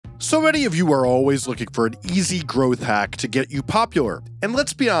So many of you are always looking for an easy growth hack to get you popular. And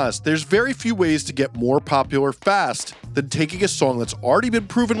let's be honest, there's very few ways to get more popular fast than taking a song that's already been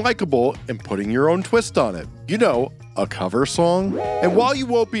proven likable and putting your own twist on it. You know, a cover song. And while you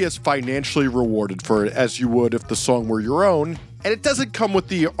won't be as financially rewarded for it as you would if the song were your own, and it doesn't come with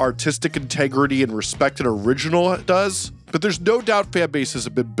the artistic integrity and respect an original does, but there's no doubt fan bases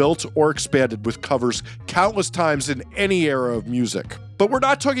have been built or expanded with covers countless times in any era of music. But we're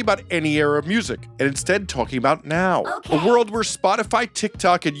not talking about any era of music, and instead talking about now. Okay. A world where Spotify,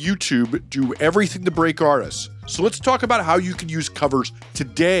 TikTok, and YouTube do everything to break artists. So let's talk about how you can use covers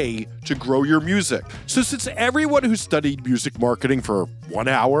today to grow your music. So since everyone who studied music marketing for 1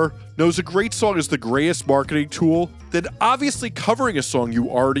 hour knows a great song is the greatest marketing tool, then obviously covering a song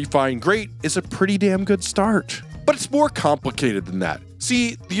you already find great is a pretty damn good start. But it's more complicated than that.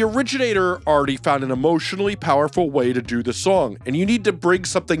 See, the originator already found an emotionally powerful way to do the song, and you need to bring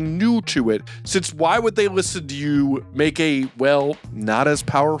something new to it, since why would they listen to you make a, well, not as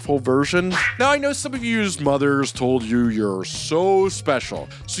powerful version? Now, I know some of you's mothers told you you're so special,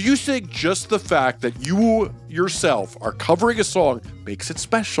 so you think just the fact that you yourself are covering a song makes it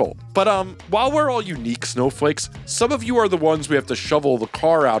special. But while we're all unique snowflakes, some of you are the ones we have to shovel the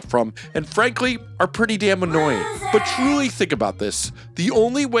car out from, and frankly, are pretty damn annoying. But truly think about this. The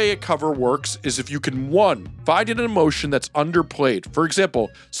only way a cover works is if you can, 1, find an emotion that's underplayed. For example,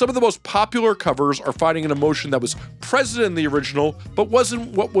 some of the most popular covers are finding an emotion that was present in the original, but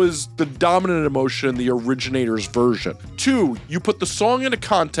wasn't what was the dominant emotion in the originator's version. 2, you put the song in a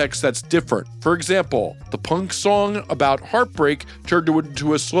context that's different. For example, the punk song about heartbreak turned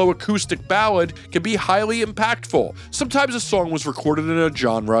into a slow acoustic ballad can be highly impactful. Sometimes a song was recorded in a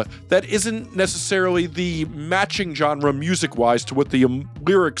genre that isn't necessarily the matching genre music-wise to what the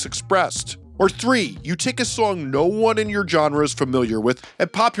lyrics expressed. Or 3, you take a song no one in your genre is familiar with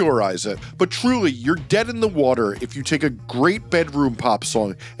and popularize it, but truly, you're dead in the water if you take a great bedroom pop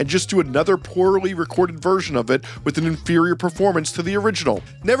song and just do another poorly recorded version of it with an inferior performance to the original.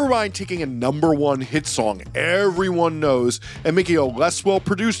 Never mind taking a #1 hit song everyone knows and making a less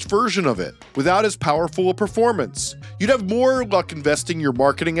well-produced version of it, without as powerful a performance. You'd have more luck investing your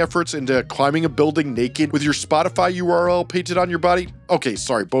marketing efforts into climbing a building naked with your Spotify URL painted on your body. Okay,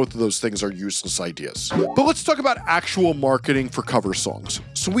 sorry, both of those things are useless ideas. But let's talk about actual marketing for cover songs.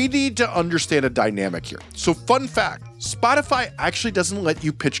 So we need to understand a dynamic here. So fun fact, Spotify actually doesn't let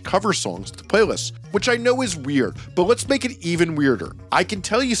you pitch cover songs to playlists, which I know is weird, but let's make it even weirder. I can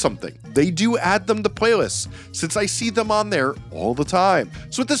tell you something, they do add them to playlists, since I see them on there all the time.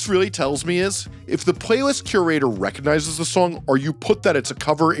 So what this really tells me is, if the playlist curator recognizes the song or you put that it's a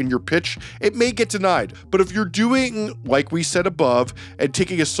cover in your pitch, it may get denied. But if you're doing, like we said above, and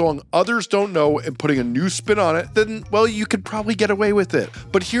taking a song others don't know and putting a new spin on it, then, well, you could probably get away with it.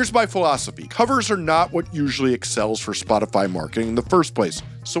 But here's my philosophy. Covers are not what usually excels for Spotify marketing in the first place.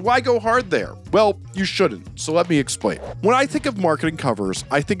 So why go hard there? Well, you shouldn't, so let me explain. When I think of marketing covers,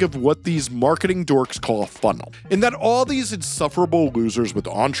 I think of what these marketing dorks call a funnel, in that all these insufferable losers with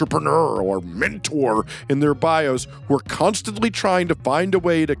entrepreneur or mentor in their bios who are constantly trying to find a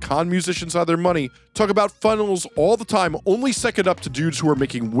way to con musicians out of their money talk about funnels all the time, only second up to dudes who are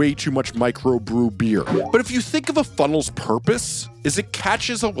making way too much microbrew beer. But if you think of a funnel's purpose, is it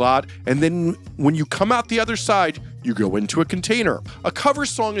catches a lot, and then when you come out the other side, you go into a container. A cover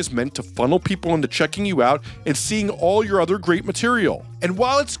song is meant to funnel people into checking you out and seeing all your other great material. And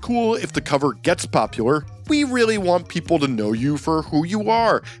while it's cool if the cover gets popular, we really want people to know you for who you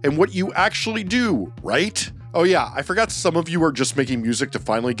are and what you actually do, right? Oh yeah, I forgot some of you are just making music to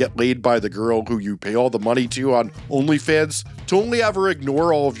finally get laid by the girl who you pay all the money to on OnlyFans, to only ever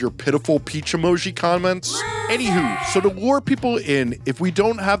ignore all of your pitiful peach emoji comments. Anywho, so to lure people in, if we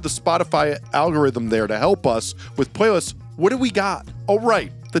don't have the Spotify algorithm there to help us with playlists, what do we got? Oh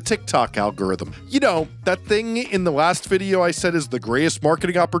right, the TikTok algorithm. You know, that thing in the last video I said is the greatest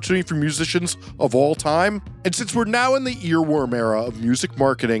marketing opportunity for musicians of all time? And since we're now in the earworm era of music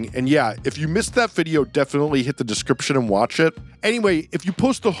marketing, and yeah, if you missed that video, definitely hit the description and watch it. Anyway, if you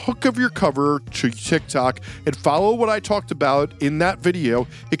post the hook of your cover to TikTok and follow what I talked about in that video,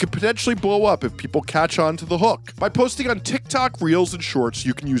 it could potentially blow up if people catch on to the hook. By posting on TikTok, Reels, and Shorts,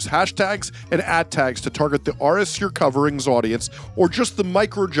 you can use hashtags and ad tags to target the artists you're covering's audience, or just the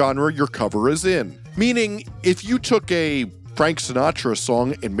micro-genre your cover is in. Meaning, if you took a Frank Sinatra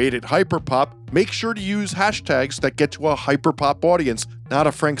song and made it hyperpop, make sure to use hashtags that get to a hyperpop audience, not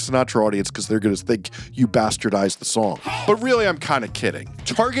a Frank Sinatra audience because they're going to think you bastardized the song. But really, I'm kind of kidding.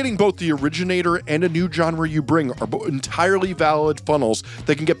 Targeting both the originator and a new genre you bring are both entirely valid funnels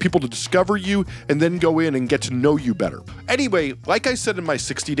that can get people to discover you and then go in and get to know you better. Anyway, like I said in my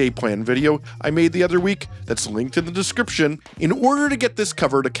 60-day plan video I made the other week, that's linked in the description, in order to get this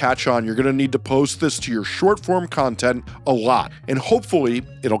cover to catch on, you're going to need to post this to your short form content a lot, and hopefully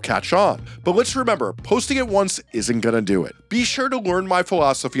it'll catch on. But let's remember, posting it once isn't going to do it. Be sure to learn my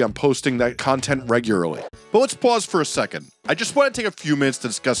philosophy on posting that content regularly. But let's pause for a second. I just want to take a few minutes to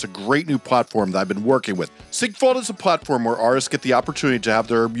discuss a great new platform that I've been working with. SyncVault is a platform where artists get the opportunity to have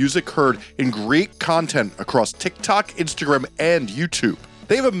their music heard in great content across TikTok, Instagram, and YouTube.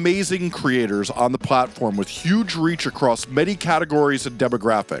 They have amazing creators on the platform with huge reach across many categories and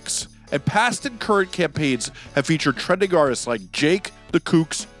demographics. And past and current campaigns have featured trending artists like Jake, The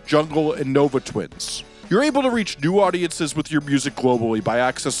Kooks, Jungle, and Nova Twins. You're able to reach new audiences with your music globally by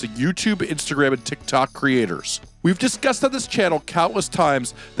accessing YouTube, Instagram, and TikTok creators. We've discussed on this channel countless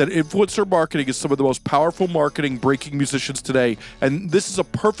times that influencer marketing is some of the most powerful marketing breaking musicians today, and this is a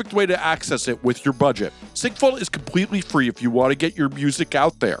perfect way to access it with your budget. SyncVault is completely free if you want to get your music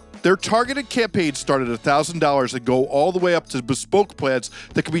out there. Their targeted campaigns start at $1,000 and go all the way up to bespoke plans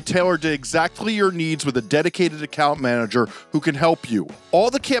that can be tailored to exactly your needs with a dedicated account manager who can help you.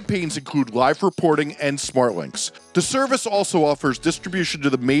 All the campaigns include live reporting and smart links. The service also offers distribution to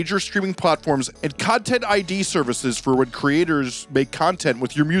the major streaming platforms and content ID services for when creators make content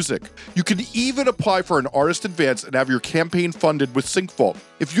with your music. You can even apply for an artist advance and have your campaign funded with SyncVault.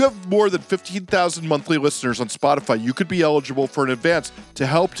 If you have more than 15,000 monthly listeners on Spotify, you could be eligible for an advance to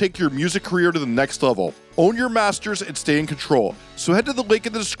help take your music career to the next level. Own your masters and stay in control. So head to the link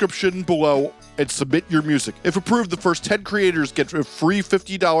in the description below and submit your music. If approved, the first 10 creators get a free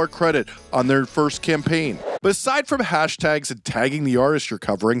 $50 credit on their first campaign. But aside from hashtags and tagging the artist you're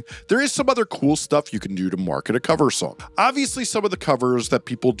covering, there is some other cool stuff you can do to market a cover song. Obviously, some of the covers that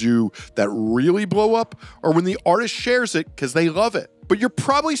people do that really blow up are when the artist shares it because they love it. But you're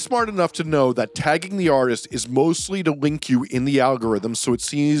probably smart enough to know that tagging the artist is mostly to link you in the algorithm so it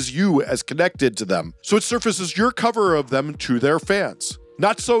sees you as connected to them, so it surfaces your cover of them to their fans.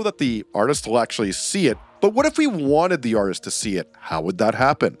 Not so that the artist will actually see it, but what if we wanted the artist to see it? How would that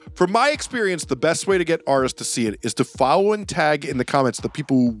happen? From my experience, the best way to get artists to see it is to follow and tag in the comments the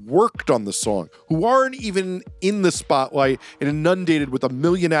people who worked on the song, who aren't even in the spotlight and inundated with a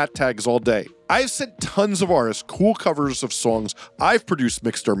million @tags all day. I've sent tons of artists cool covers of songs I've produced,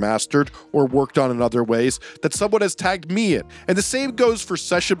 mixed, or mastered, or worked on in other ways that someone has tagged me in. And the same goes for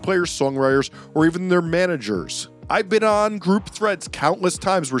session players, songwriters, or even their managers. I've been on group threads countless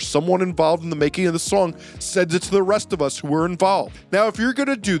times where someone involved in the making of the song sends it to the rest of us who were involved. Now, if you're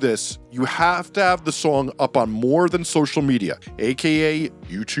gonna do this, you have to have the song up on more than social media, aka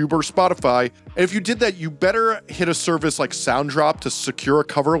YouTube or Spotify. And if you did that, you better hit a service like Sounddrop to secure a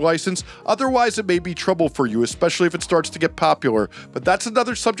cover license. Otherwise, it may be trouble for you, especially if it starts to get popular. But that's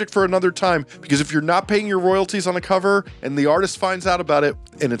another subject for another time, because if you're not paying your royalties on a cover and the artist finds out about it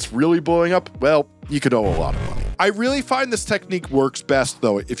and it's really blowing up, well, you could owe a lot of money. I really find this technique works best,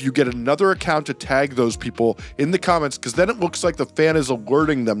 though, if you get another account to tag those people in the comments, because then it looks like the fan is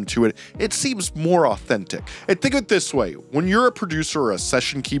alerting them to it. It seems more authentic. And think of it this way, when you're a producer or a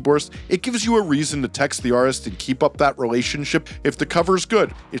session keyboardist, it gives you a reason to text the artist and keep up that relationship if the cover's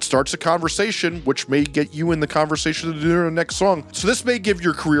good. It starts a conversation, which may get you in the conversation to do the next song. So this may give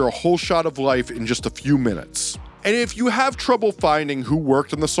your career a whole shot of life in just a few minutes. And if you have trouble finding who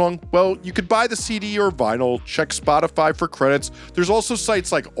worked on the song, well, you could buy the CD or vinyl, check Spotify for credits. There's also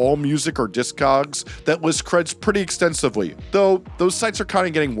sites like AllMusic or Discogs that list credits pretty extensively, though those sites are kind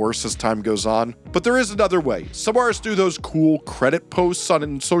of getting worse as time goes on. But there is another way. Some artists do those cool credit posts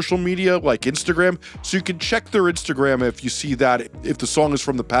on social media like Instagram, so you can check their Instagram if you see that, if the song is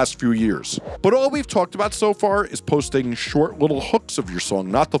from the past few years. But all we've talked about so far is posting short little hooks of your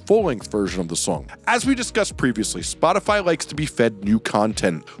song, not the full-length version of the song. As we discussed previously, Spotify likes to be fed new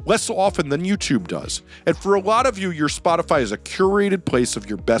content less often than YouTube does. And for a lot of you, your Spotify is a curated place of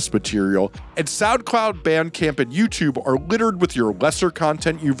your best material, and SoundCloud, Bandcamp, and YouTube are littered with your lesser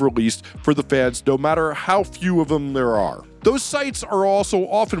content you've released for the fans, no matter how few of them there are. Those sites are also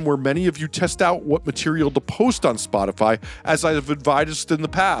often where many of you test out what material to post on Spotify, as I have advised in the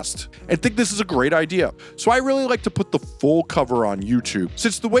past, and think this is a great idea. So I really like to put the full cover on YouTube,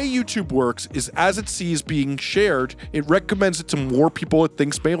 since the way YouTube works is as it sees being shared, it recommends it to more people it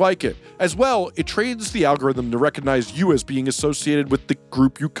thinks may like it. As well, it trains the algorithm to recognize you as being associated with the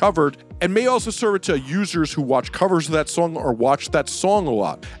group you covered, and may also serve it to users who watch covers of that song or watch that song a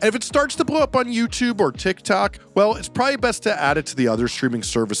lot. And if it starts to blow up on YouTube or TikTok, well, it's probably best best to add it to the other streaming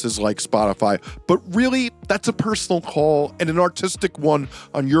services like Spotify, but really, that's a personal call and an artistic one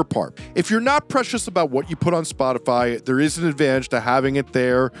on your part. If you're not precious about what you put on Spotify, there is an advantage to having it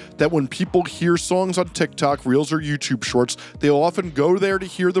there that when people hear songs on TikTok, Reels, or YouTube Shorts, they'll often go there to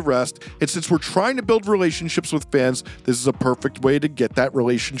hear the rest. And since we're trying to build relationships with fans, this is a perfect way to get that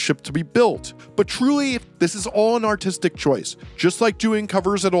relationship to be built. But truly, this is all an artistic choice, just like doing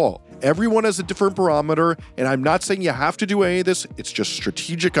covers at all. Everyone has a different barometer, and I'm not saying you have to do any of this, it's just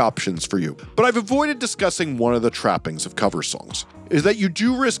strategic options for you. But I've avoided discussing one of the trappings of cover songs, is that you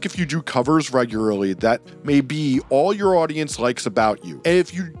do risk if you do covers regularly that may be all your audience likes about you. And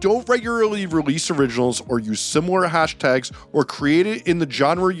if you don't regularly release originals or use similar hashtags or create it in the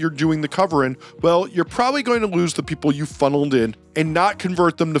genre you're doing the cover in, well, you're probably going to lose the people you funneled in and not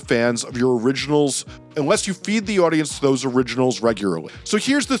convert them to fans of your originals unless you feed the audience those originals regularly. So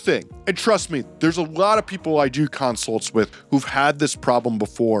here's the thing, and trust me, there's a lot of people I do consults with who've had this problem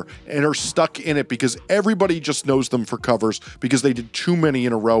before and are stuck in it because everybody just knows them for covers because they did too many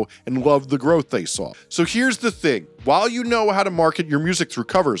in a row and loved the growth they saw. So here's the thing, while you know how to market your music through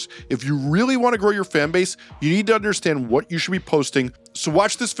covers, if you really want to grow your fan base, you need to understand what you should be posting. So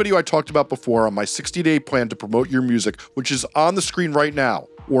watch this video I talked about before on my 60-day plan to promote your music, which is on the screen right now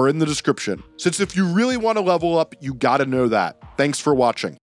or in the description. Since if you really want to level up, you gotta know that. Thanks for watching.